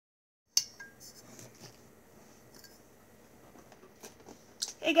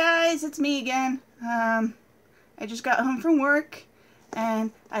Hey guys, it's me again. I just got home from work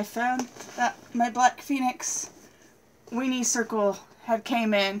and I found that my Black Phoenix weenie circle had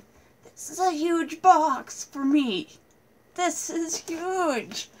came in. This is a huge box for me. This is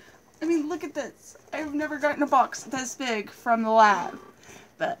huge. I mean, look at this. I've never gotten a box this big from the lab.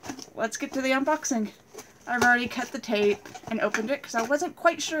 But let's get to the unboxing. I've already cut the tape and opened it because I wasn't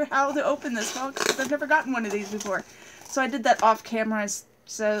quite sure how to open this box because I've never gotten one of these before. So I did that off camera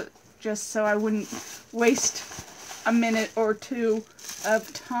just so I wouldn't waste a minute or two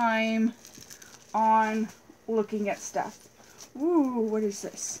of time on looking at stuff. Ooh, what is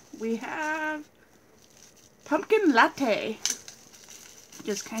this? We have pumpkin latte.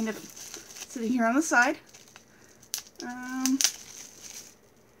 Just kind of sitting here on the side.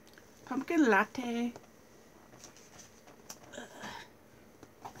 Pumpkin latte.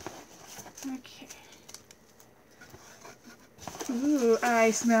 Okay. Ooh, I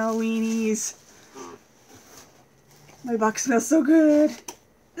smell weenies. My box smells so good.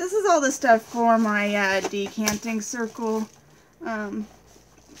 This is all the stuff for my decanting circle.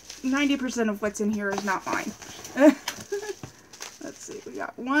 90% of what's in here is not mine. Let's see, we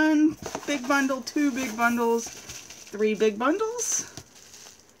got one big bundle, two big bundles, three big bundles,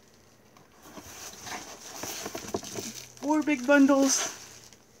 four big bundles.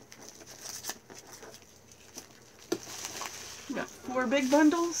 We got four big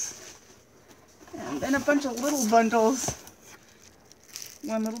bundles, and then a bunch of little bundles.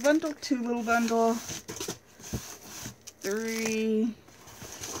 One little bundle, two little bundle, three,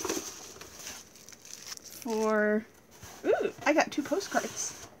 four. Ooh, I got two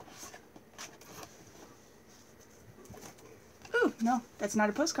postcards. Ooh, no, that's not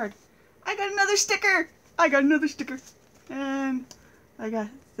a postcard. I got another sticker. I got another sticker. And I got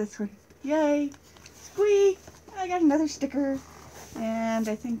this one. Yay. Squee. I got another sticker. And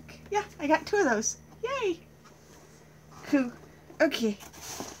I think, yeah, I got two of those. Yay. Cool. Okay.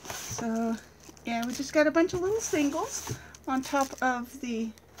 So, yeah, we just got a bunch of little singles on top of the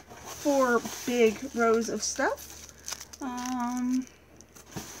four big rows of stuff.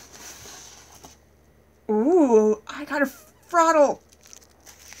 Ooh, I got a frottles.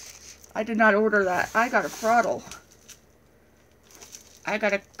 I did not order that. I got a frottles. I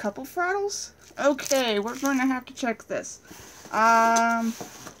got a couple frottles? Okay, we're going to have to check this.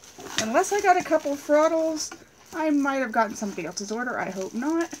 Unless I got a couple frottles, I might have gotten somebody else's order. I hope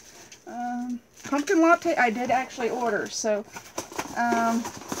not. Pumpkin latte I did actually order, so I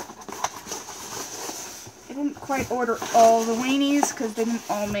didn't quite order all the weenies because they didn't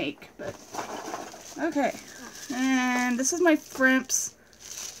all make, but okay. And this is my frimps.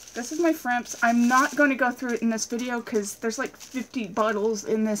 This is my frimps. I'm not going to go through it in this video because there's like 50 bottles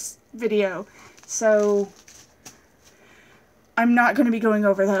in this video, so I'm not going to be going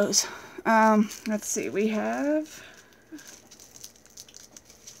over those. Let's see, we have, let's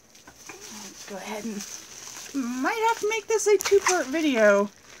go ahead and, might have to make this a two-part video.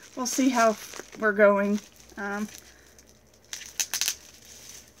 We'll see how we're going.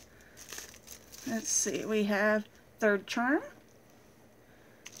 Let's see, we have third charm.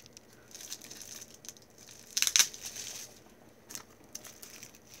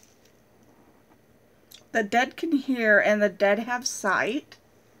 The dead can hear and the dead have sight.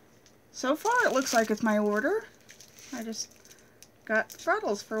 So far it looks like it's my order. I just got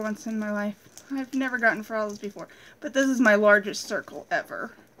frottles for once in my life. I've never gotten frottles before, but this is my largest circle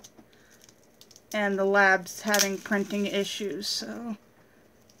ever. And the lab's having printing issues, so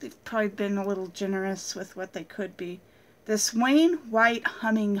they've probably been a little generous with what they could be. This Wayne White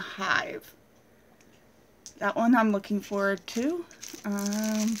Humming Hive. That one I'm looking forward to.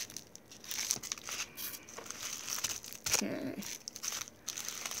 Okay.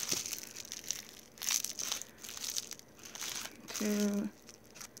 Two.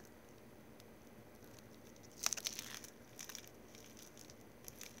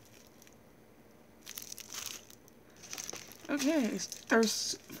 Okay,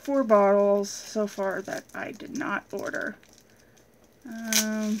 there's 4 bottles so far that I did not order.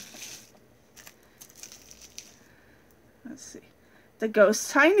 Let's see. The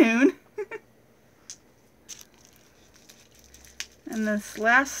Ghost High Noon. And this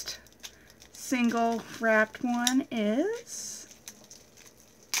last single wrapped one is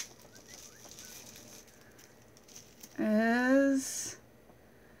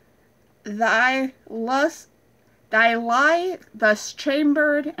Thy lie thus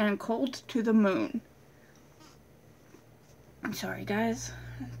chambered and cold to the moon. I'm sorry, guys.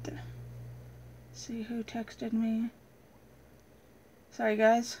 I have to see who texted me. Sorry,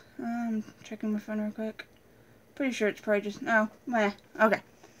 guys. I'm checking my phone real quick. Pretty sure it's probably just... Oh, meh. Okay.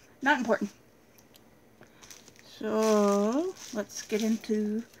 Not important. So let's get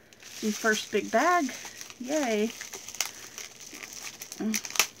into the first big bag. Yay.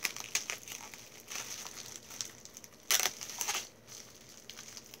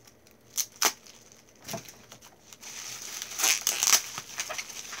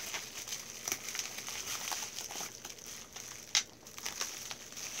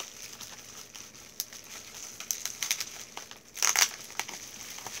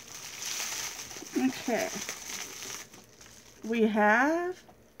 Okay. We have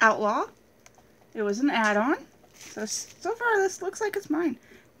Outlaw. It was an add-on. So far this looks like it's mine.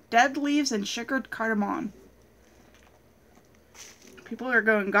 Dead Leaves and Sugared Cardamom. People are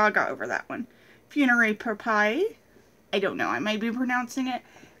going gaga over that one. Funerary Papai. I don't know. I might be pronouncing it.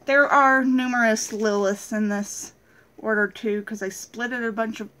 There are numerous Liliths in this order too, because I split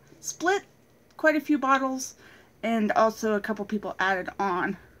quite a few bottles, and also a couple people added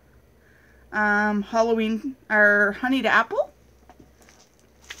on. Halloween, or Honeyed Apple.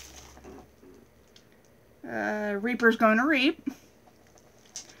 Reaper's Gonna Reap.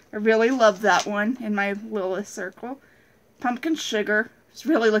 I really love that one in my Lilith circle. Pumpkin Sugar. I was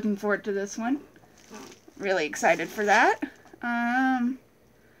really looking forward to this one. Really excited for that.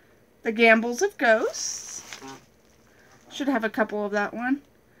 The Gambles of Ghosts. Should have a couple of that one.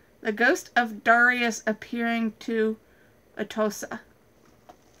 The Ghost of Darius Appearing to Atosa.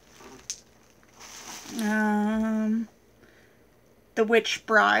 The Witch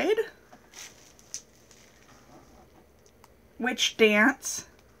Bride. Witch Dance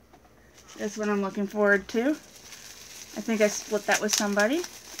is what I'm looking forward to. I think I split that with somebody.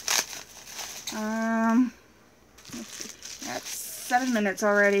 Let's see. That's 7 minutes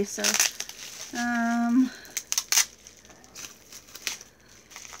already, so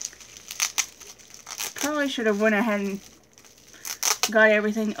probably should have went ahead and got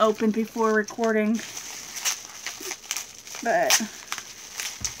everything open before recording, but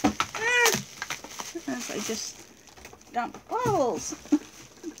as I just dump bottles.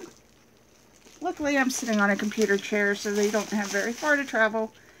 Luckily I'm sitting on a computer chair, so they don't have very far to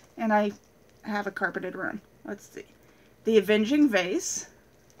travel, and I have a carpeted room. Let's see. The Avenging Vase.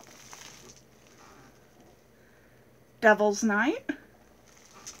 Devil's Night.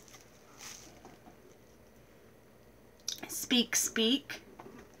 Speak Speak.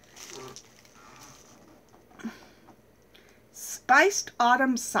 Spiced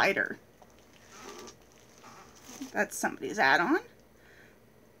Autumn Cider. That's somebody's add-on.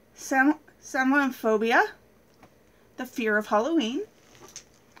 Phobia. The Fear of Halloween.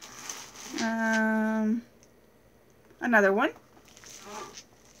 Another one.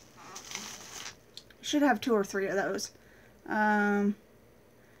 Should have 2 or 3 of those.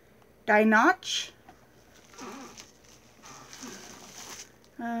 Dinotch.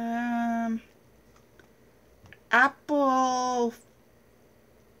 Apple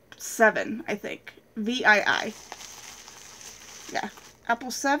 7, I think. VII. Yeah.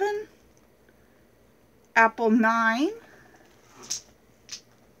 Apple 7. Apple 9.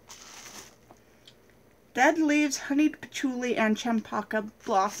 Dead Leaves, Honeyed Patchouli, and Champaka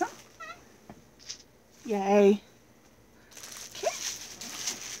Blossom. Yay. Okay.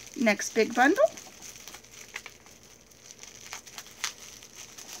 Next big bundle.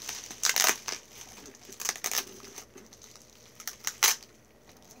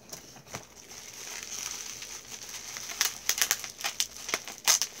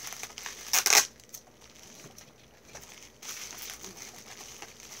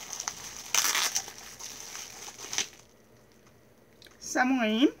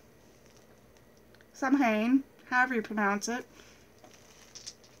 Samhain, however you pronounce it.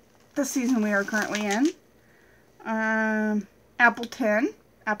 The season we are currently in. Apple 10,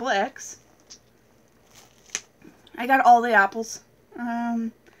 Apple X. I got all the apples.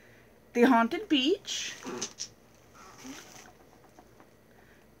 The Haunted Beach.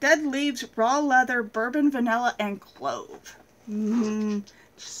 Dead Leaves, Raw Leather, Bourbon, Vanilla, and Clove.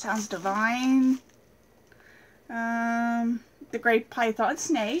 Just sounds divine. The Great Python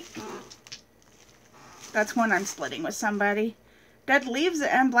Snake. That's one I'm splitting with somebody. Dead Leaves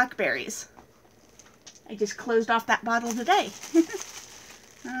and Blackberries. I just closed off that bottle today.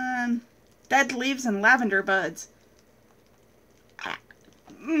 Dead Leaves and Lavender Buds.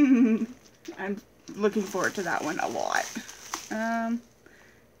 I'm looking forward to that one a lot.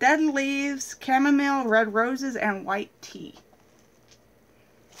 Dead Leaves, Chamomile, Red Roses, and White Tea.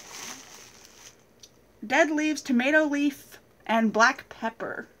 Dead Leaves, Tomato Leaf, and Black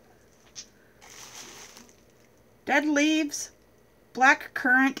Pepper. Dead Leaves, Black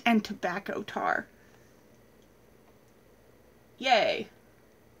Currant, and Tobacco Tar. Yay.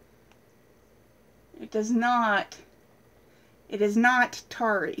 It does not. It is not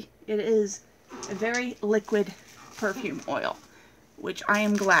tarry. It is a very liquid perfume oil, which I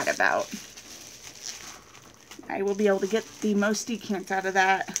am glad about. I will be able to get the most decants out of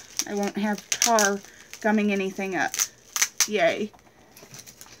that. I won't have tar gumming anything up. Yay.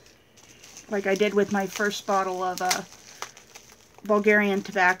 Like I did with my first bottle of Bulgarian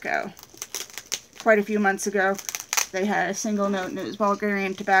tobacco. Quite a few months ago, they had a single note and it was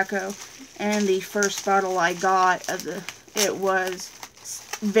Bulgarian tobacco. And the first bottle I got of it was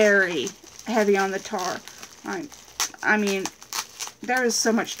very heavy on the tar. I mean, there is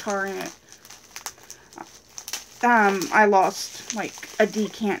so much tar in it. I lost like a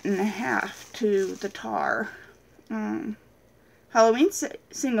decant and a half to the tar. Halloween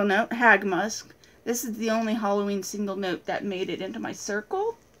single note, hag musk. This is the only Halloween single note that made it into my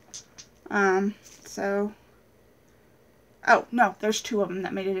circle. Oh no, there's two of them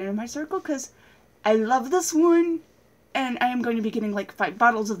that made it into my circle because I love this one and I am going to be getting like 5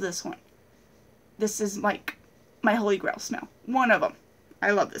 bottles of this one. This is like my holy grail smell. One of them.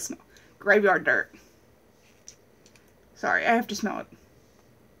 I love this smell. Graveyard dirt. Sorry, I have to smell it.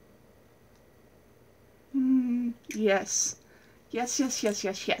 Yes. Yes, yes, yes,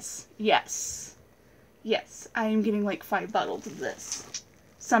 yes, yes. Yes. Yes, I am getting like 5 bottles of this.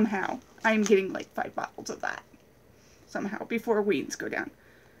 Somehow. I am getting like 5 bottles of that. Somehow, before weeds go down.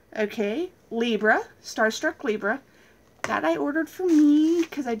 Okay, Libra. Starstruck Libra. That I ordered for me,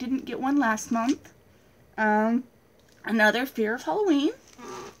 because I didn't get one last month. Another Fear of Halloween.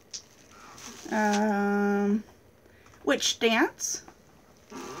 Witch Dance.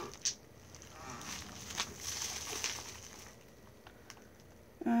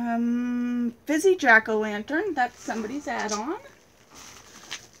 Fizzy Jack-o'-lantern. That's somebody's add-on.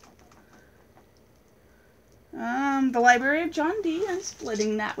 The Library of John D. I'm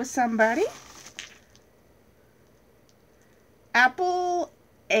splitting that with somebody. Apple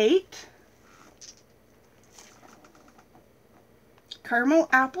 8. Caramel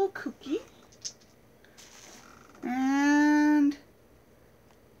apple cookie. And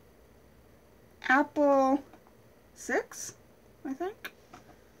apple 6, I think.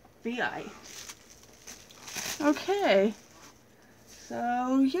 VI. Okay.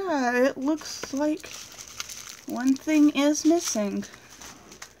 So, yeah, it looks like one thing is missing.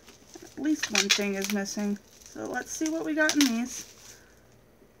 At least one thing is missing. So let's see what we got in these.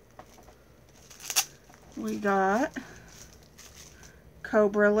 We got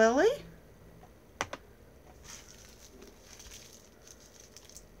Cobra Lily.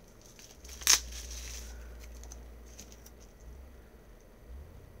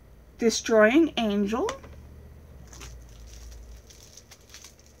 Destroying Angel.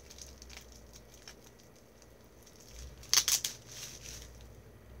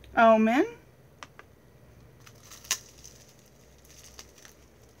 Omen.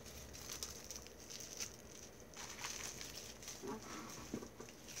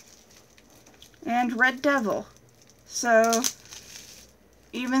 And Red Devil. So,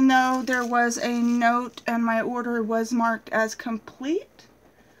 even though there was a note and my order was marked as complete,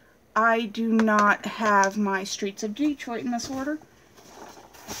 I do not have my Streets of Detroit in this order.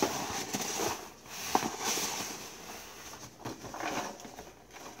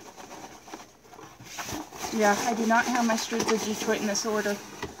 Yeah, I do not have my Streets of Detroit in this order.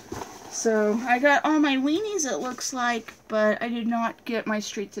 So, I got all my weenies, it looks like, but I did not get my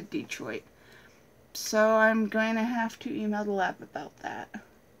Streets of Detroit. So, I'm going to have to email the lab about that.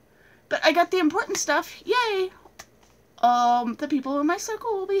 But I got the important stuff. Yay! The people in my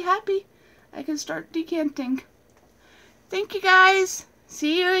circle will be happy. I can start decanting. Thank you guys.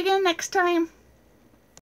 See you again next time.